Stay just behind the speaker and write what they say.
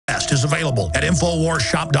list is available at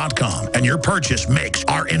InfoWarsShop.com, and your purchase makes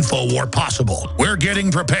our InfoWar possible. We're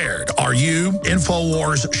getting prepared. Are you?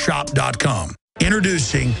 InfoWarsShop.com.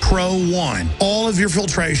 Introducing Pro One. All of your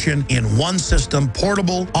filtration in one system,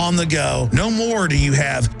 portable, on the go. No more do you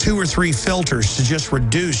have 2 or 3 filters to just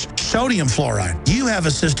reduce sodium fluoride. You have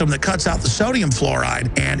a system that cuts out the sodium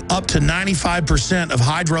fluoride and up to 95% of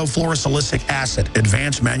hydrofluorosilicic acid.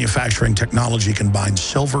 Advanced manufacturing technology combines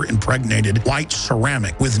silver-impregnated white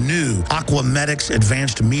ceramic with new Aquamedics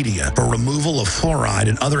advanced media for removal of fluoride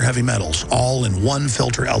and other heavy metals, all in one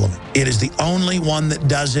filter element. It is the only one that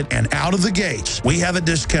does it, and out of the gates, we have it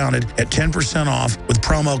discounted at 10% off with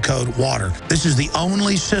promo code WATER. This is the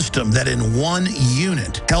only system that in one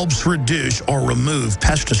unit helps reduce or remove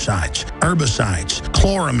pesticides, herbicides,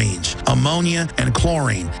 chloramines, ammonia, and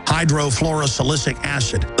chlorine, hydrofluorosilicic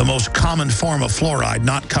acid, the most common form of fluoride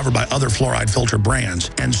not covered by other fluoride filter brands,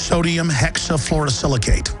 and sodium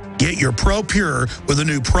hexafluorosilicate. Get your Pro Pure with the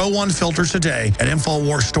new Pro One filters today at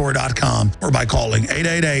InfoWarsStore.com or by calling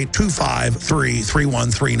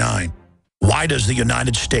 888-253-3139. Why does the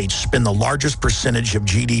United States spend the largest percentage of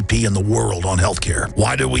GDP in the world on healthcare?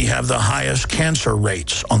 Why do we have the highest cancer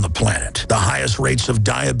rates on the planet, the highest rates of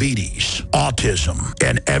diabetes, autism,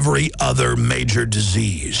 and every other major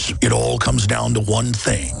disease? It all comes down to one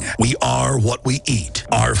thing. We are what we eat.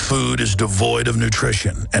 Our food is devoid of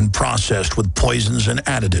nutrition and processed with poisons and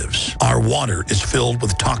additives. Our water is filled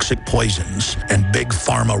with toxic poisons and big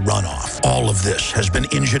pharma runoff. All of this has been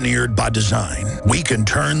engineered by design. We can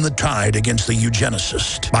turn the tide against the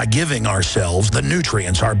eugenicist by giving ourselves the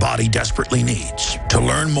nutrients our body desperately needs. To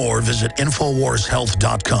learn more, visit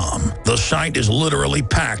InfoWarsHealth.com. The site is literally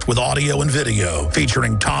packed with audio and video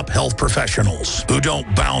featuring top health professionals who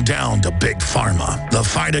don't bow down to big pharma. The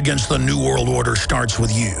fight against the New World Order starts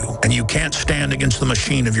with you, and you can't stand against the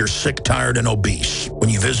machine if you're sick, tired, and obese. When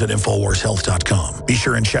you visit InfoWarsHealth.com, be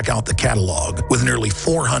sure and check out the catalog with nearly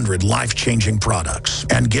 400 life-changing products,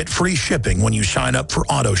 and get free shipping when you sign up for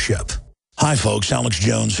AutoShip. Hi folks, Alex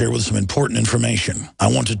Jones here with some important information.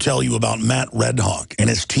 I want to tell you about Matt Redhawk and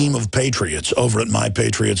his team of patriots over at My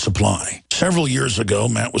Patriot Supply. Several years ago,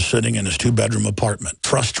 Matt was sitting in his 2-bedroom apartment,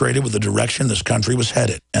 frustrated with the direction this country was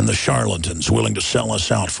headed and the charlatans willing to sell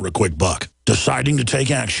us out for a quick buck. Deciding to take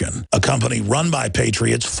action, a company run by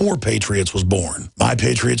patriots for patriots was born. My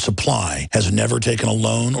Patriot Supply has never taken a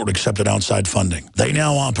loan or accepted outside funding. They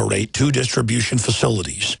now operate 2 distribution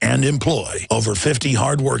facilities and employ over 50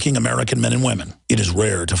 hardworking American men and women. It is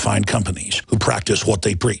rare to find companies who practice what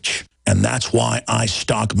they preach. And that's why I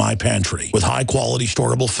stock my pantry with high-quality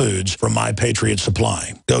storable foods from My Patriot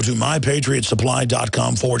Supply. Go to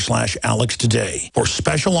mypatriotsupply.com/Alex today for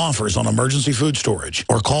special offers on emergency food storage,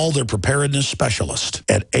 or call their preparedness specialist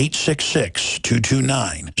at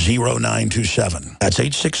 866-229-0927. That's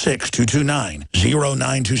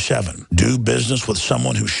 866-229-0927. Do business with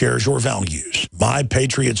someone who shares your values.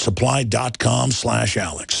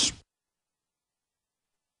 mypatriotsupply.com/Alex.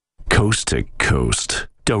 Coast to coast.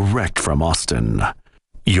 Direct from Austin,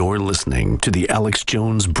 you're listening to the Alex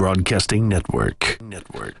Jones Broadcasting Network. To the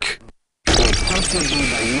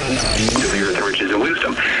earth, riches and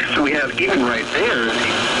wisdom. So we have even right there.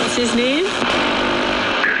 What's his name? This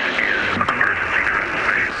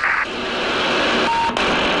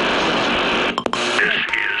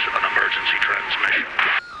is an emergency transmission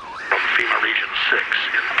from FEMA Region 6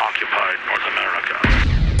 in occupied North America.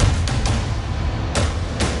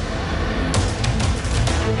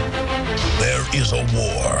 There is a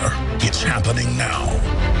war. It's happening now.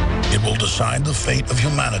 It will decide the fate of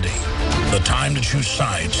humanity. The time to choose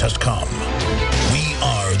sides has come. We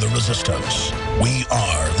are the resistance. We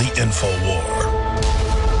are the InfoWar.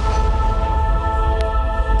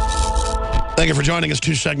 Thank you for joining us.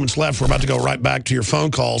 2 segments left. We're about to go right back to your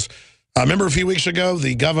phone calls. Remember a few weeks ago,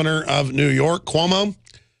 the governor of New York, Cuomo,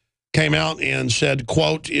 came out and said,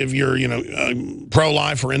 quote, if you're,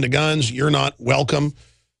 pro-life or into guns, you're not welcome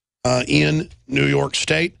in New York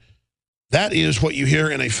State. That is what you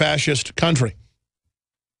hear in a fascist country.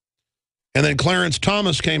 And then Clarence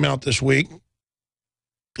Thomas came out this week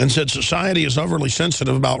and said society is overly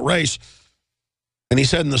sensitive about race. And he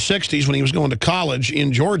said in the 60s, when he was going to college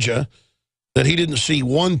in Georgia, that he didn't see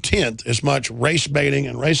 1/10 as much race baiting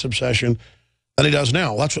and race obsession that he does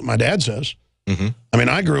now. Well, that's what my dad says. I mean,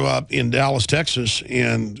 I grew up in Dallas, Texas,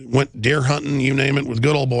 and went deer hunting, you name it, with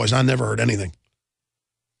good old boys. I never heard anything.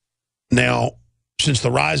 Now, since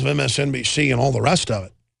the rise of MSNBC and all the rest of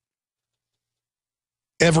it,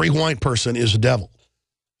 every white person is a devil.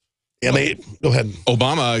 I mean, go ahead.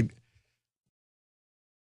 Obama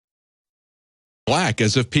black,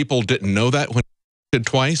 as if people didn't know that when he did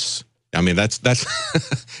twice. I mean, that's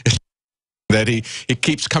That he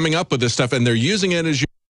keeps coming up with this stuff, and they're using it as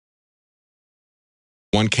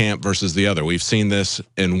one camp versus the other. We've seen this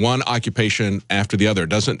in one occupation after the other.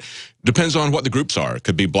 Depends on what the groups are. It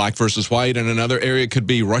could be black versus white. In another area, it could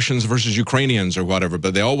be Russians versus Ukrainians or whatever.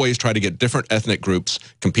 But they always try to get different ethnic groups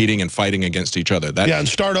competing and fighting against each other. Yeah, and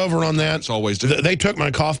start over on that. It's always they took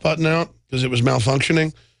my cough button out because it was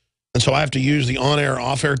malfunctioning. And so I have to use the on-air,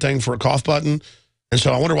 off-air thing for a cough button. And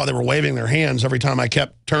so I wonder why they were waving their hands every time I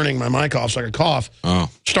kept turning my mic off so I could cough. Oh.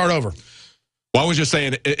 Start over. Well, I was just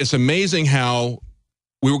saying, it's amazing how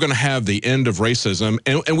we were going to have the end of racism,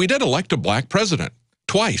 and we did elect a black president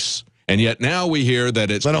twice, and yet now we hear that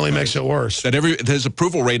that only makes it worse. That his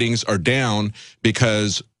approval ratings are down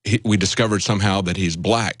because we discovered somehow that he's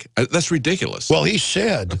black. That's ridiculous. Well, he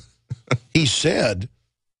said just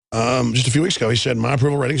a few weeks ago, he said my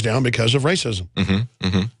approval ratings down because of racism.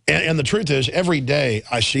 And the truth is, every day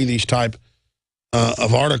I see these type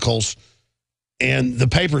of articles, and the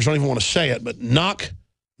papers don't even want to say it, but knock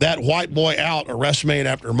that white boy out, arrest made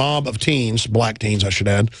after mob of teens, black teens I should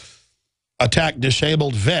add, attacked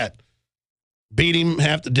disabled vet, beat him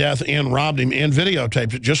half to death and robbed him and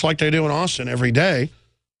videotaped it, just like they do in Austin every day.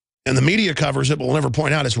 And the media covers it, but will never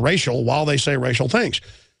point out it's racial while they say racial things.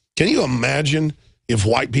 Can you imagine if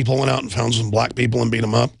white people went out and found some black people and beat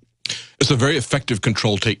them up? It's a very effective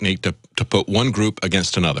control technique to put one group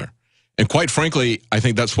against another. And quite frankly, I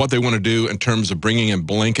think that's what they want to do in terms of bringing in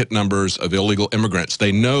blanket numbers of illegal immigrants.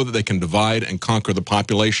 They know that they can divide and conquer the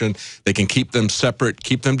population. They can keep them separate,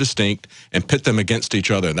 keep them distinct, and pit them against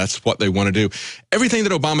each other. That's what they want to do. Everything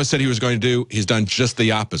that Obama said he was going to do, he's done just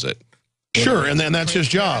the opposite. Sure, and then that's his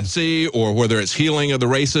job. Or whether it's healing of the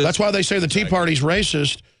races. That's why they say the Tea Party's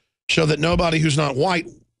racist, so that nobody who's not white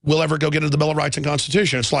will ever go get into the Bill of Rights and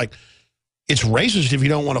Constitution. It's like, it's racist if you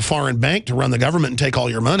don't want a foreign bank to run the government and take all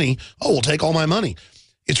your money. Oh, we'll take all my money.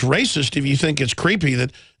 It's racist if you think it's creepy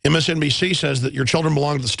that MSNBC says that your children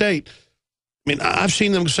belong to the state. I mean, I've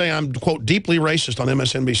seen them say I'm, quote, deeply racist on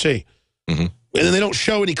MSNBC. And then they don't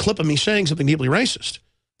show any clip of me saying something deeply racist.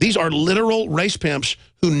 These are literal race pimps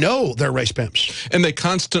who know they're race pimps. And they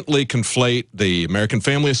constantly conflate the American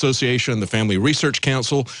Family Association, the Family Research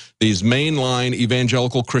Council, these mainline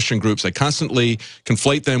evangelical Christian groups. They constantly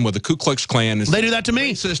conflate them with the Ku Klux Klan. They do that to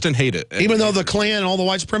me. Racist and hate it. Even though the Klan and all the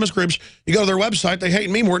white supremacist groups, you go to their website, they hate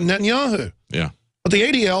me more than Netanyahu. Yeah. But the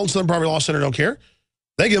ADL and Southern Poverty Law Center don't care.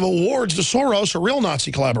 They give awards to Soros, a real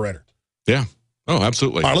Nazi collaborator. Yeah. Oh,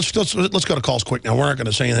 absolutely. All right, let's go to calls quick now. We're not going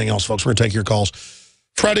to say anything else, folks. We're going to take your calls.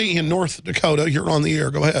 Freddie in North Dakota, you're on the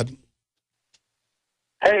air. Go ahead.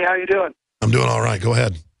 Hey, how you doing? I'm doing all right. Go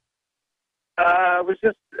ahead. I was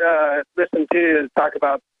just listening to you talk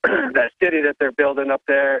about that city that they're building up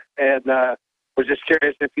there, and was just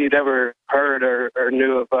curious if you'd ever heard or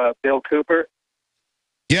knew of Bill Cooper.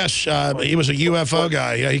 Yes, he was a UFO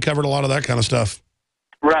guy. Yeah, he covered a lot of that kind of stuff.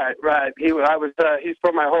 Right. He's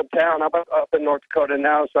from my hometown. I'm up in North Dakota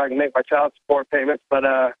now, so I can make my child support payments. But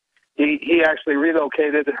he actually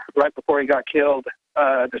relocated right before he got killed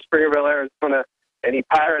to Springerville, Arizona, and he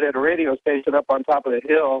pirated a radio station up on top of the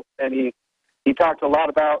hill. And he talked a lot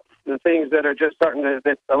about the things that are just starting to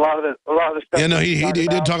a lot of the stuff. Yeah, no, he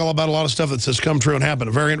did talk about a lot of stuff that's just come true and happened.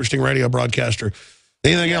 A very interesting radio broadcaster.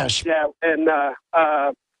 Anything else? Yeah, and no,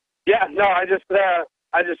 I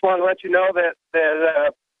just want to let you know that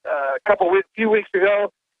few weeks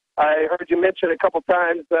ago, I heard you mention a couple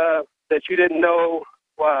times that you didn't know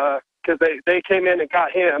because they came in and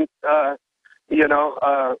got him,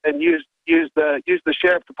 and used the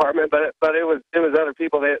sheriff department, but it was other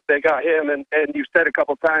people that got him, and you said a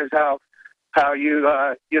couple times how you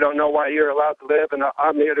don't know why you're allowed to live, and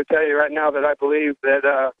I'm here to tell you right now that I believe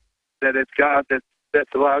that it's God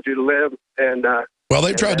that's allowed you to live, and. Well,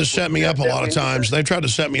 they've tried to set me up a lot of times. They've tried to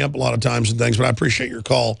set me up a lot of times and things, but I appreciate your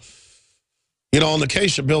call. You know, in the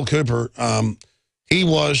case of Bill Cooper, he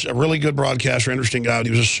was a really good broadcaster, interesting guy. But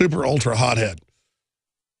he was a super ultra hothead.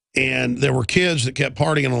 And there were kids that kept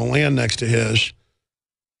partying on the land next to his,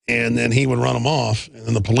 and then he would run them off. And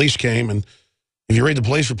then the police came, and if you read the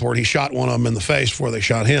police report, he shot one of them in the face before they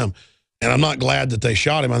shot him. And I'm not glad that they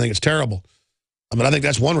shot him. I think it's terrible. But I think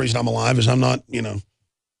that's one reason I'm alive is I'm not, Yeah.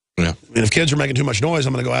 I mean, if kids are making too much noise,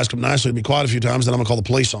 I'm going to go ask them nicely to be quiet a few times, then I'm going to call the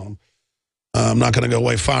police on them. I'm not going to go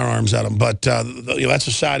wave firearms at them. But that's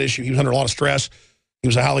a side issue. He was under a lot of stress. He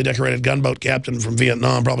was a highly decorated gunboat captain from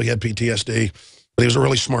Vietnam, probably had PTSD. But he was a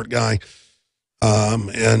really smart guy.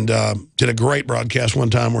 And did a great broadcast one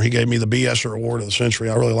time where he gave me the BSer Award of the Century.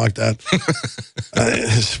 I really like that.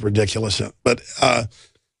 It's ridiculous. But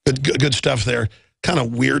good stuff there. Kind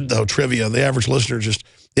of weird, though, trivia. The average listener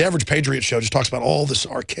the average Patriot show just talks about all this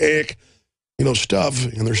archaic stuff,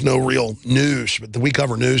 and there's no real news. But we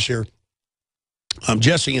cover news here.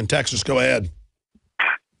 Jesse in Texas, go ahead.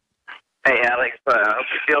 Hey, Alex, I hope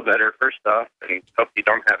you feel better, first off, and hope you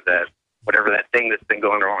don't have that, whatever that thing that's been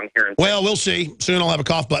going wrong here. Well, we'll see. Soon I'll have a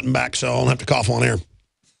cough button back, so I won't have to cough on air.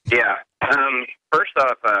 Yeah. First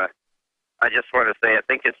off, I just want to say I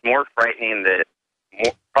think it's more frightening that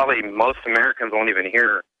probably most Americans won't even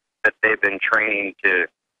hear that they've been trained to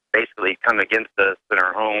basically come against us in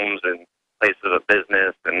our homes and places of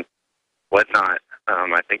business and whatnot.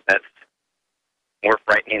 I think that's more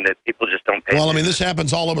frightening that people just don't pay attention. This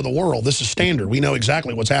happens all over the world. This is standard. We know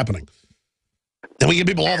exactly what's happening. And we give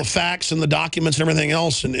people all the facts and the documents and everything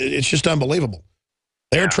else, and it's just unbelievable.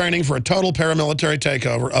 They're training for a total paramilitary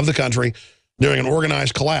takeover of the country, doing an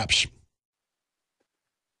organized collapse.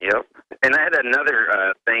 Yep. And I had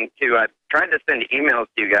another thing, too. I tried to send emails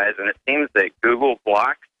to you guys, and it seems that Google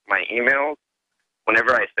blocks my emails.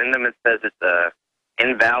 Whenever I send them, it says it's a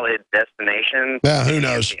invalid destination. Yeah, who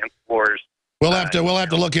knows? We'll have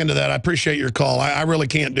to look into that. I appreciate your call. I really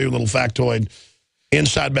can't do little factoid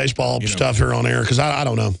inside baseball stuff here on air because I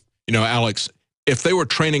don't know. Alex, if they were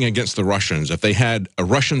training against the Russians, if they had a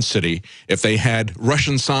Russian city, if they had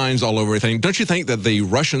Russian signs all over everything, don't you think that the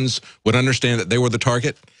Russians would understand that they were the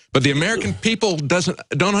target? But the American people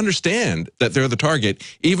don't understand that they're the target,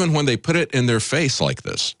 even when they put it in their face like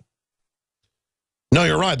this. No,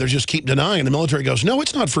 you're right. They just keep denying. The military goes, no,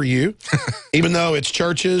 it's not for you, even though it's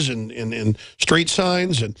churches and street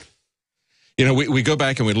signs. And we go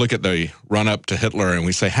back and we look at the run-up to Hitler and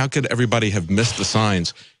we say, how could everybody have missed the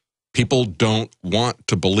signs? People don't want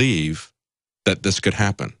to believe that this could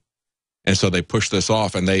happen. And so they push this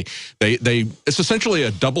off, and it's essentially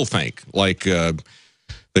a doublethink, like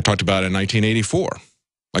they talked about in 1984.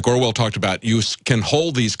 Like Orwell talked about, you can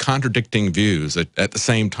hold these contradicting views at the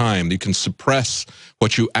same time. You can suppress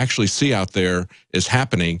what you actually see out there is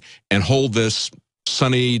happening and hold this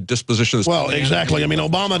sunny disposition. Well, exactly.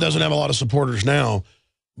 Obama doesn't have a lot of supporters now,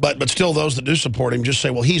 but still those that do support him just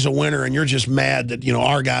say, well, he's a winner and you're just mad that,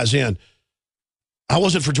 our guy's in. I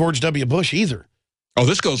wasn't for George W. Bush either. Oh,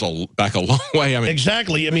 this goes back a long way.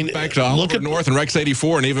 Exactly. Back to Oliver North and Rex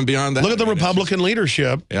 84 and even beyond that. Look at the Republican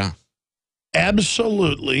leadership. Yeah.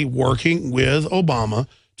 Absolutely working with Obama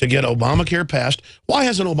to get Obamacare passed. Why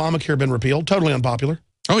hasn't Obamacare been repealed? Totally unpopular.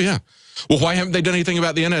 Oh, yeah. Well, why haven't they done anything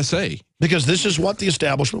about the NSA? Because this is what the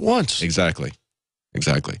establishment wants. Exactly.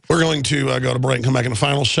 We're going to go to break and come back in the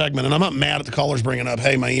final segment. And I'm not mad at the callers bringing up,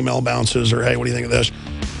 hey, my email bounces, or hey, what do you think of this?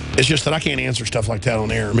 It's just that I can't answer stuff like that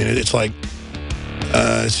on air. It's like,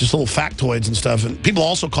 it's just little factoids and stuff. And people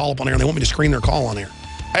also call up on air and they want me to screen their call on air.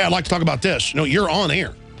 Hey, I'd like to talk about this. No, you're on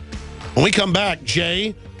air. When we come back,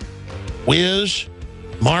 Jay, Wiz,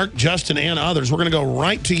 Mark, Justin, and others, we're going to go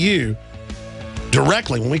right to you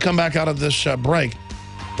directly. When we come back out of this break,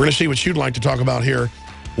 we're going to see what you'd like to talk about here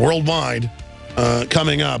worldwide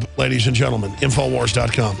coming up, ladies and gentlemen.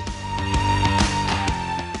 Infowars.com.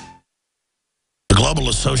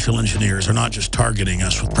 Globalist social engineers are not just targeting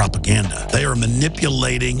us with propaganda. They are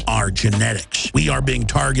manipulating our genetics. We are being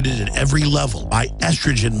targeted at every level by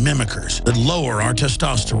estrogen mimickers that lower our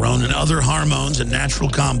testosterone and other hormones and natural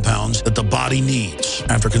compounds that the body needs.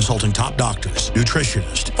 After consulting top doctors,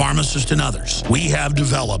 nutritionists, pharmacists, and others, we have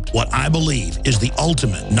developed what I believe is the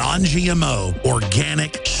ultimate non-GMO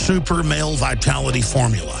organic super male vitality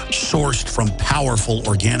formula sourced from powerful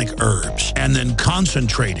organic herbs and then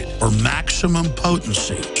concentrated for maximum potency.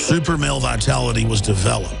 Super Male Vitality was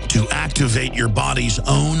developed to activate your body's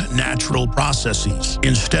own natural processes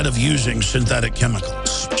instead of using synthetic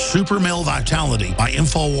chemicals. Super Male Vitality by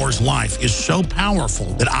InfoWars Life is so powerful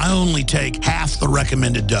that I only take half the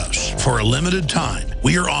recommended dose. For a limited time,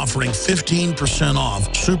 we are offering 15%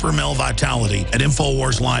 off Super Male Vitality at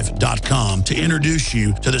InfoWarsLife.com to introduce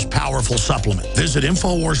you to this powerful supplement. Visit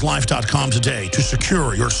InfoWarsLife.com today to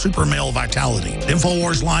secure your Super Male Vitality.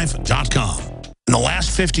 InfoWarsLife.com. In the last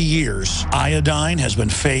 50 years, iodine has been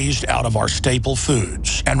phased out of our staple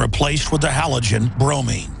foods and replaced with the halogen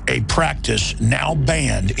bromine, a practice now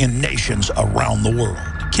banned in nations around the world.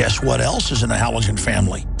 Guess what else is in the halogen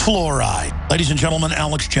family? Fluoride. Ladies and gentlemen,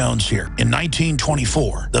 Alex Jones here. In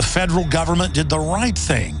 1924, the federal government did the right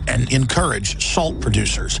thing and encouraged salt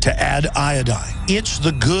producers to add iodine. It's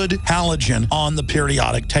the good halogen on the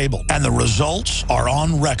periodic table, and the results are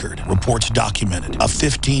on record. Reports documented a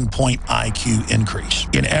 15-point IQ increase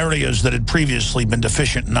in areas that had previously been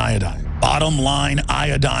deficient in iodine. Bottom line,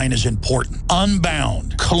 iodine is important.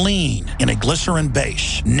 Unbound, clean, in a glycerin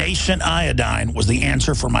base. Nascent iodine was the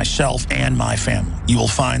answer for myself and my family. You will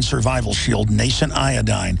find Survival Shield Nascent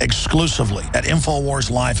Iodine exclusively at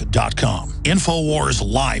InfoWarsLife.com. InfoWars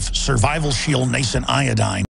Life Survival Shield Nascent Iodine.